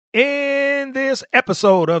In this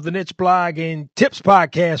episode of the Niche Blogging Tips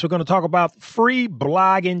Podcast, we're going to talk about free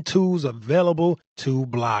blogging tools available to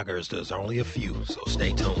bloggers. There's only a few, so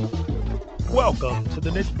stay tuned. Welcome to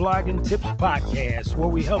the Niche Blogging Tips Podcast, where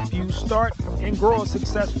we help you start and grow a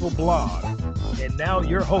successful blog. And now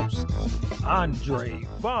your host, Andre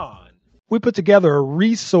Vaughn. We put together a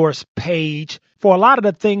resource page for a lot of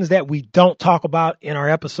the things that we don't talk about in our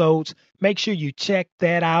episodes. Make sure you check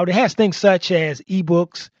that out. It has things such as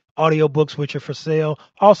ebooks, audiobooks, which are for sale.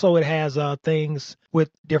 Also, it has things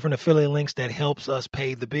with different affiliate links that helps us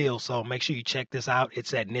pay the bill. So make sure you check this out.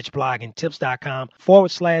 It's at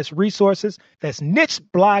nichebloggingtips.com/resources. That's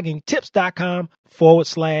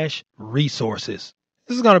nichebloggingtips.com/resources.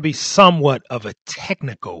 This is going to be somewhat of a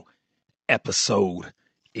technical episode,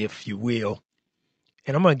 if you will.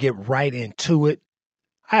 And I'm going to get right into it.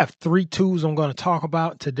 I have 3 tools I'm going to talk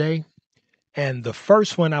about today. And the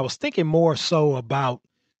first one, I was thinking more so about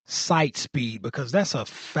site speed, because that's a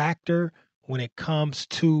factor when it comes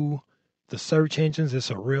to the search engines. It's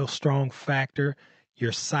a real strong factor.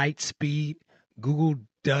 Your site speed. Google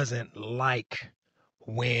doesn't like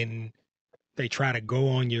when they try to go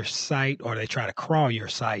on your site or they try to crawl your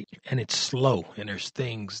site and it's slow. And there's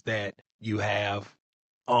things that you have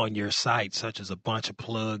on your site, such as a bunch of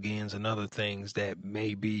plugins and other things that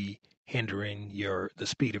may be hindering the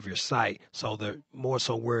speed of your site. So they're more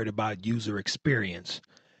so worried about user experience.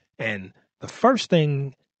 And the first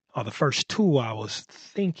thing, or the first tool I was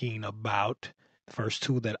thinking about, the first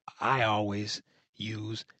tool that I always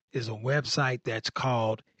use, is a website that's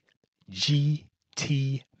called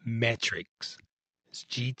GT Metrics. It's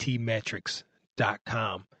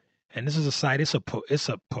gtmetrics.com. And this is a site, it's a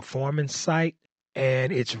performance site,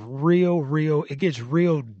 and it's it gets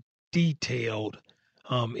real detailed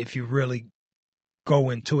if you really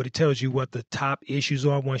go into it. It tells you what the top issues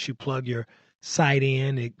are once you plug your site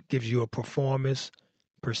in. It gives you a performance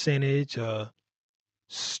percentage,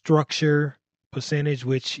 structure percentage,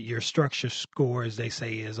 which your structure score, as they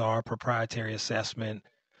say, is our proprietary assessment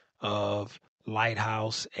of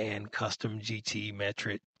Lighthouse and custom GT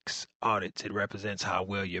metrics audits. It represents how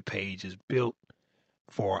well your page is built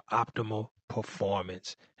for optimal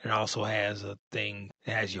performance. It also has a thing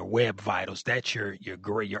that has your web vitals. That's your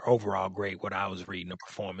grade, your overall grade. What I was reading, the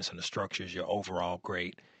performance and the structure is your overall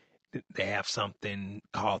grade. They have something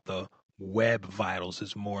called the web vitals.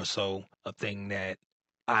 Is more so a thing that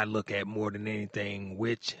I look at more than anything,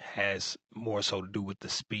 which has more so to do with the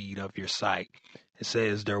speed of your site. It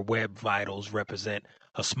says their web vitals represent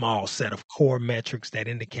a small set of core metrics that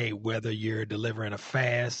indicate whether you're delivering a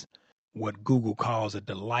fast, what Google calls a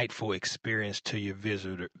delightful experience to your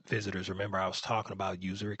visitors. Remember, I was talking about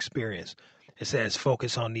user experience. It says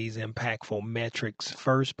focus on these impactful metrics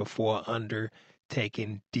first before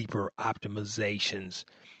undertaking deeper optimizations.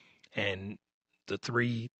 And the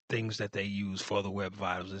 3 things that they use for the web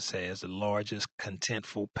vitals, it says the largest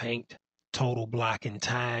contentful paint, total blocking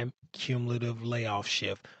time, cumulative layoff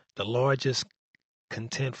shift. The largest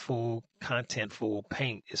contentful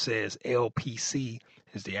paint, it says LPC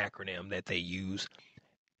is the acronym that they use.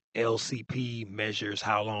 LCP measures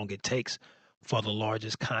how long it takes for the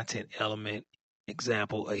largest content element,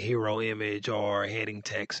 example, a hero image or heading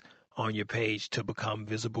text on your page, to become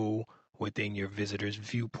visible within your visitor's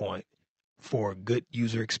viewpoint. For a good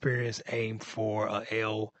user experience, aim for a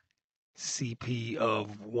LCP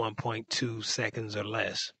of 1.2 seconds or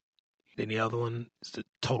less. Then the other one is the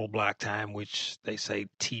total block time, which they say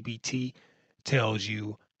TBT, tells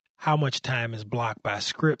you how much time is blocked by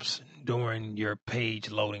scripts during your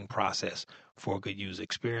page loading process. For a good user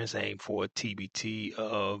experience, aim for a TBT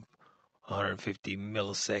of 150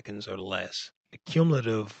 milliseconds or less. The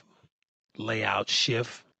cumulative layout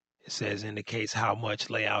shift, it says, indicates how much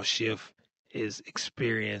layout shift is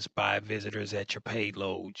experienced by visitors at your page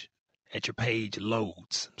loads.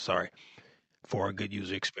 For a good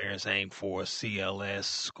user experience, aim for a CLS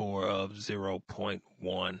score of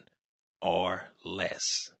 0.1 or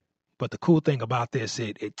less. But the cool thing about this,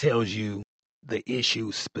 it tells you the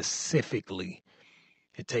issue specifically.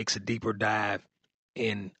 It takes a deeper dive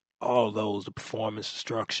in all those, the performance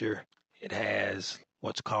structure. It has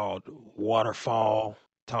what's called waterfall,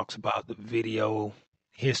 talks about the video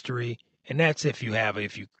history. And that's if you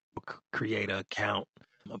create an account.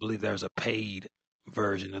 I believe there's a paid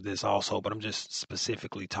version of this also, but I'm just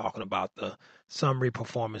specifically talking about the summary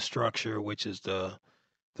performance structure, which is the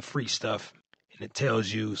free stuff. And it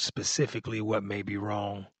tells you specifically what may be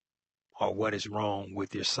wrong or what is wrong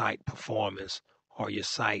with your site performance or your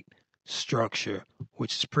site structure,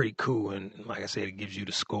 which is pretty cool. And like I said, it gives you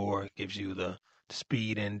the score, it gives you the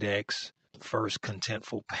speed index, first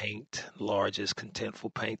contentful paint, largest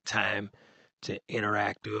contentful paint, time to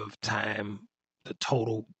interactive, time, the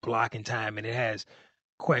total blocking time, and it has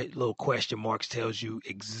little question marks, tells you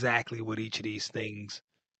exactly what each of these things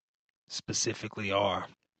specifically are.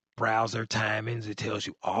 Browser timings, it tells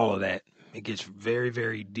you all of that. It gets very,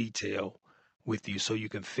 very detailed with you so you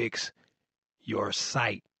can fix your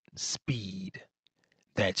site speed.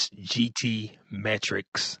 That's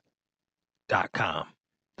gtmetrics.com.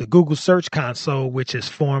 The Google Search Console, which is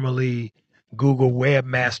formerly Google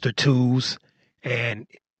Webmaster Tools, and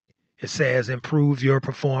it says improve your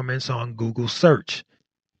performance on Google Search.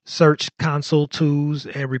 Search Console tools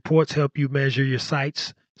and reports help you measure your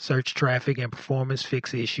site's search traffic and performance,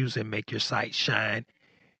 fix issues, and make your site shine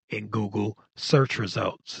in Google search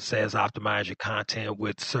results. It says optimize your content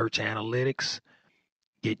with search analytics.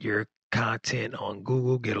 Get your content on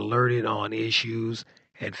Google, get alerted on issues,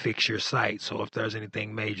 and fix your site. So if there's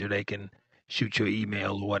anything major, they can shoot you an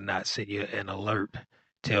email or whatnot, send you an alert,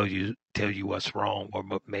 tell you what's wrong or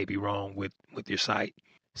what may be wrong with your site.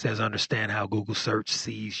 It says understand how Google search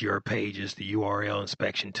sees your pages. The URL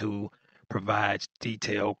inspection tool provides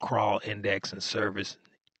detailed crawl, index, and service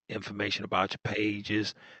information about your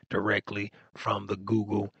pages directly from the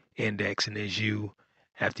Google index. And as you,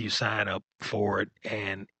 after you sign up for it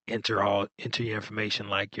and enter your information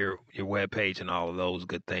like your web page and all of those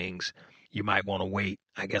good things, you might want to wait,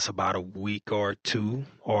 I guess, about a week or two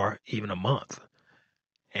or even a month,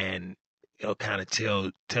 and it'll kind of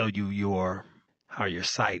tell you how your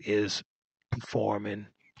site is performing.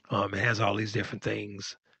 It has all these different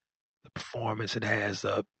things. The performance, it has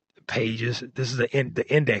the pages. This is the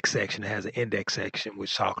index section. It has an index section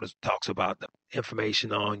which talks about the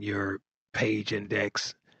information on your page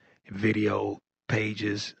index, video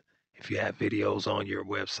pages, if you have videos on your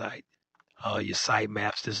website. Your site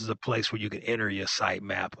maps. This is a place where you can enter your site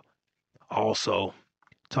map. Also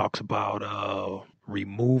talks about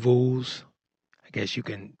removals. I guess you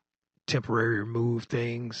can temporarily remove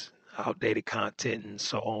things, outdated content, and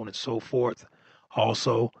so on and so forth.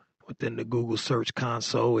 Also, within the Google Search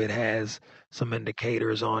Console, it has some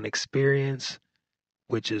indicators on experience,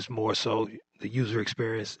 which is more so the user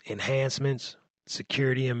experience enhancements,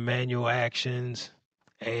 security and manual actions,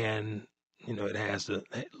 and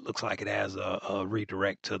it looks like it has a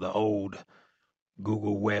redirect to the old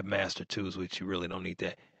Google Webmaster Tools, which you really don't need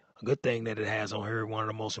that. A good thing that it has on here, one of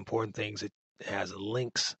the most important things, it has a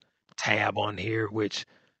links tab on here, which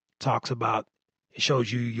talks about, it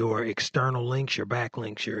shows you your external links, your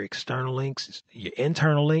backlinks, your external links, your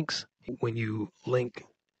internal links. When you link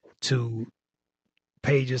to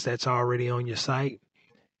pages that's already on your site,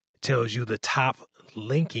 it tells you the top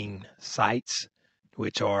linking sites,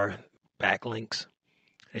 which are backlinks.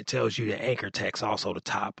 It tells you the anchor text, also the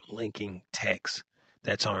top linking text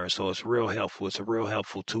that's on her. So it's real helpful. It's a real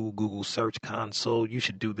helpful tool. Google Search Console. You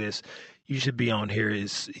should do this. You should be on here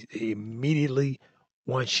is immediately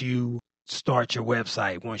once you start your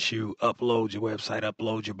website, once you upload your website,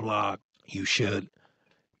 upload your blog, you should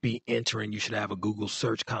be entering. You should have a Google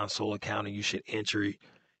Search Console account, and you should enter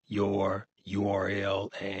your URL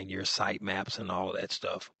and your site maps and all of that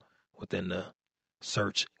stuff within the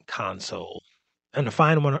Search Console. And the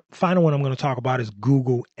final one I'm going to talk about is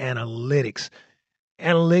Google Analytics.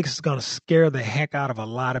 Analytics is going to scare the heck out of a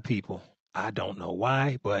lot of people. I don't know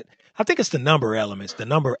why, but I think it's the number elements, the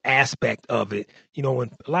number aspect of it.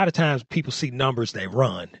 When a lot of times people see numbers, they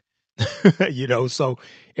run. So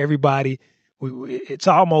everybody, it's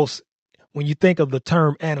almost, when you think of the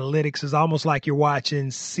term analytics, it's almost like you're watching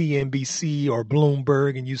CNBC or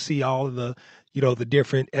Bloomberg, and you see all of the, the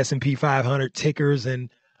different S&P 500 tickers and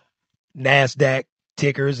NASDAQ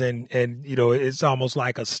tickers, and it's almost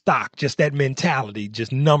like a stock, just that mentality,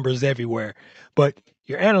 just numbers everywhere. But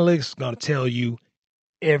your analytics is going to tell you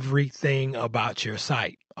everything about your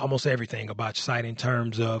site, almost everything about your site in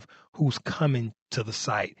terms of who's coming to the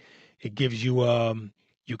site. It gives you,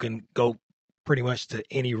 you can go pretty much to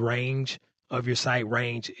any range of your site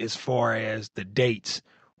range as far as the dates,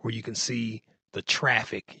 where you can see the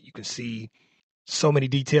traffic. You can see so many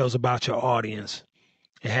details about your audience.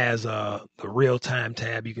 It has the real time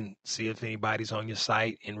tab. You can see if anybody's on your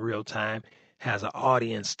site in real time. It has an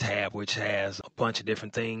audience tab, which has a bunch of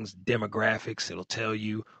different things, demographics. It'll tell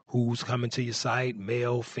you who's coming to your site,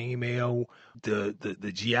 male, female,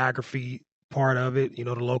 the geography part of it, the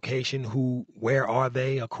location, where are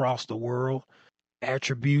they across the world.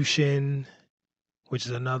 Attribution, which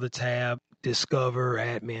is another tab, discover,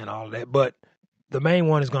 admin, all of that. But the main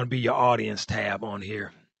one is going to be your audience tab on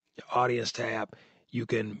here. Your audience tab, you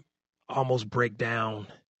can almost break down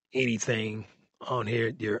anything on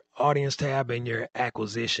here. Your audience tab and your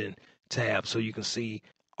acquisition tab so you can see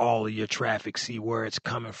all of your traffic, see where it's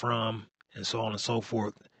coming from, and so on and so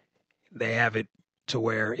forth. They have it to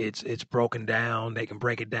where it's broken down. They can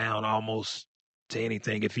break it down almost to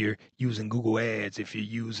anything. If you're using Google Ads, if you're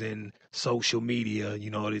using social media,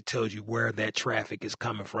 it tells you where that traffic is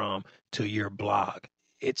coming from to your blog.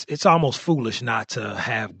 It's almost foolish not to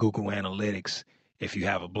have Google Analytics if you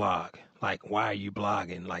have a blog. Like, why are you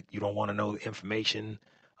blogging? Like, you don't want to know information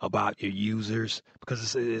about your users,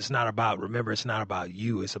 because it's not about, remember, it's not about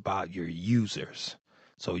you, it's about your users.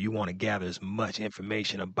 So you want to gather as much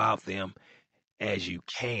information about them as you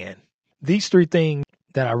can. These three things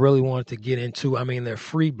that I really wanted to get into, I mean, they're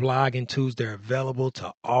free blogging tools. They're available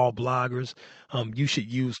to all bloggers. You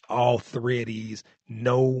should use all three of these.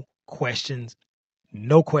 No question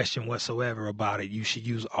whatsoever about it. You should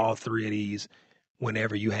use all three of these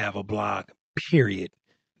whenever you have a blog, period.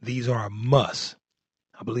 These are a must.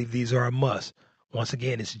 I believe these are a must. Once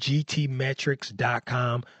again, it's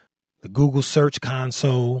gtmetrix.com, the Google Search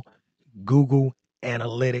Console, Google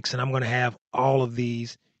Analytics, and I'm going to have all of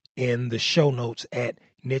these in the show notes at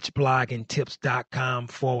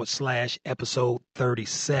nichebloggingtips.com/episode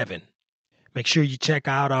 37. Make sure you check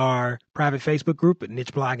out our private Facebook group at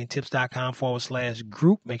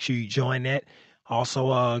nichebloggingtips.com/group. Make sure you join that.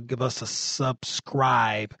 Also, give us a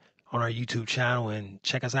subscribe on our YouTube channel and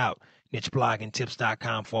check us out,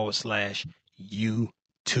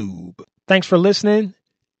 nichebloggingtips.com/YouTube. Thanks for listening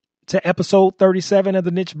to episode 37 of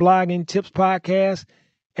the Niche Blogging Tips Podcast.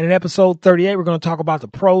 And in episode 38, we're going to talk about the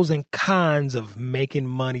pros and cons of making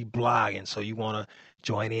money blogging. So you want to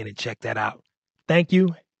join in and check that out. Thank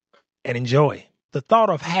you and enjoy. The thought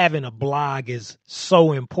of having a blog is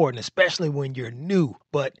so important, especially when you're new.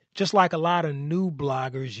 But just like a lot of new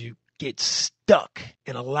bloggers, you get stuck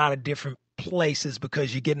in a lot of different places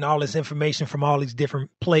because you're getting all this information from all these different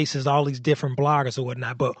places, all these different bloggers or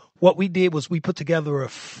whatnot. But what we did was we put together a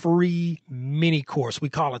free mini course. We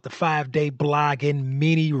call it the 5-day blogging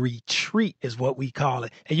mini retreat is what we call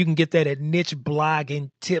it. And you can get that at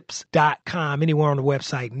nichebloggingtips.com, anywhere on the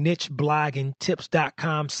website,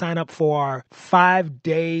 nichebloggingtips.com. Sign up for our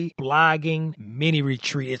 5-day blogging mini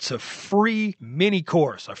retreat. It's a free mini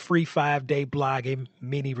course, a free 5-day blogging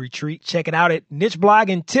mini retreat. Check it out at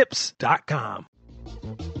nichebloggingtips.com.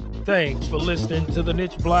 Thanks for listening to the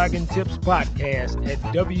Niche Blogging Tips Podcast at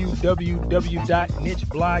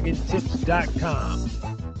www.nichebloggingtips.com.